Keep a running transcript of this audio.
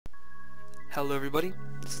Hello everybody,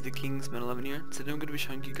 this is the Kingsman11 here. Today I'm going to be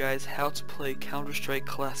showing you guys how to play Counter-Strike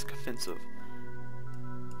Classic Offensive.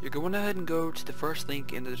 You're going ahead and go to the first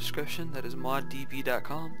link in the description, that is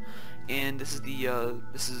moddb.com, and this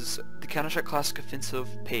is the Counter-Strike Classic Offensive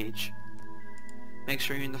page. Make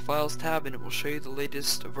sure you're in the Files tab and it will show you the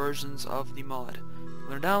latest versions of the mod.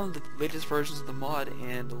 Go down the latest versions of the mod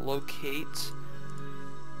and locate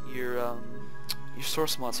your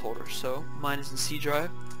Sourcemods folder. So mine is in C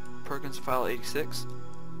drive. Perkins file 86,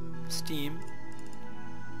 Steam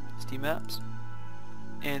apps,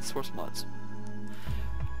 and Sourcemods.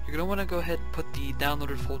 You're going to want to go ahead and put the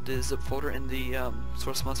downloaded zip folder in the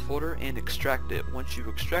Sourcemods folder and extract it. Once you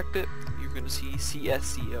extract it, you're going to see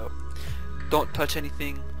CSCO. Don't touch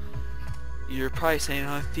anything. You're probably saying,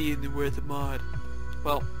 I'm feeling with the mod.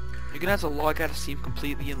 Well, you're going to have to log out of Steam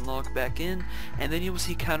completely and log back in, and then you will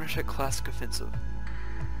see Counter-Strike Classic Offensive.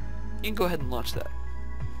 You can go ahead and launch that.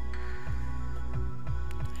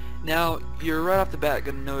 Now, you're right off the bat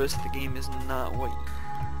going to notice that the game is not what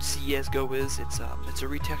CSGO is. It's a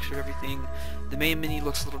retexture of everything. The main menu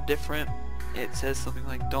looks a little different. It says something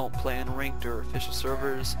like don't play on ranked or official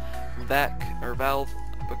servers from Valve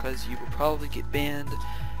because you will probably get banned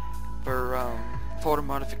for folder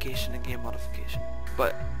modification and game modification.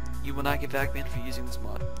 But you will not get back banned for using this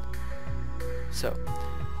mod. So,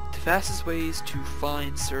 the fastest ways to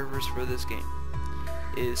find servers for this game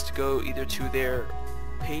is to go either to their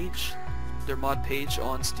mod page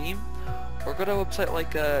on Steam, or go to a website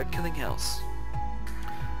like KilingHouse.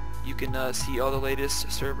 You can see all the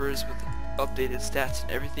latest servers with updated stats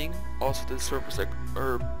and everything. Also there's servers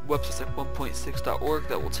websites like OnePointSix.org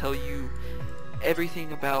that will tell you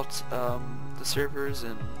everything about the servers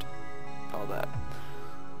and all that.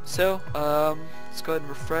 So let's go ahead and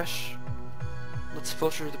refresh. Let's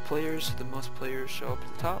filter the players so the most players show up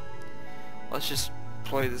at the top. Let's just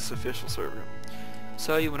play this official server.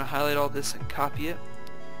 So you want to highlight all this and copy it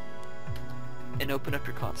and open up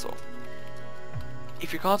your console.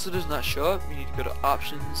 If your console does not show up, you need to go to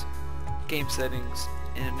Options, Game Settings,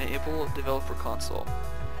 and enable Developer Console.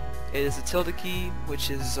 It is the tilde key, which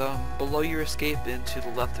is below your escape and to the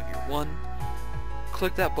left of your 1.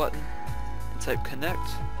 Click that button and type connect,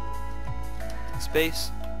 space,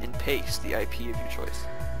 and paste the IP of your choice.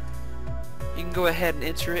 You can go ahead and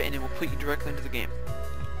enter it and it will put you directly into the game.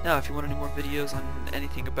 Now, if you want any more videos on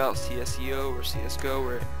anything about CSEO or CSGO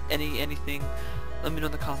or anything, let me know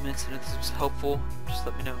in the comments, and if this was helpful, just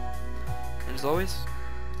let me know. And as always,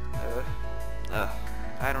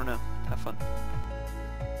 I don't know, have fun.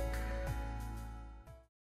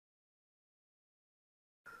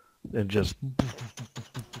 And just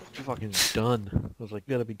fucking done. I was like,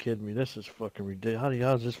 you gotta be kidding me, this is fucking ridiculous.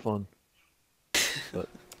 How's this fun? But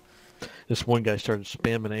this one guy started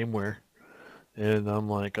spamming aimware. And I'm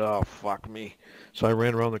like, oh, fuck me. So I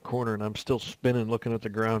ran around the corner, and I'm still spinning, looking at the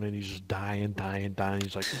ground, and he's just dying.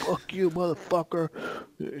 He's like, fuck you, motherfucker.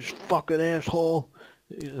 You fucking asshole.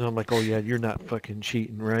 And I'm like, oh, yeah, you're not fucking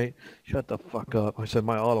cheating, right? Shut the fuck up. I said,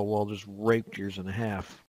 my auto wall just raped yours in half.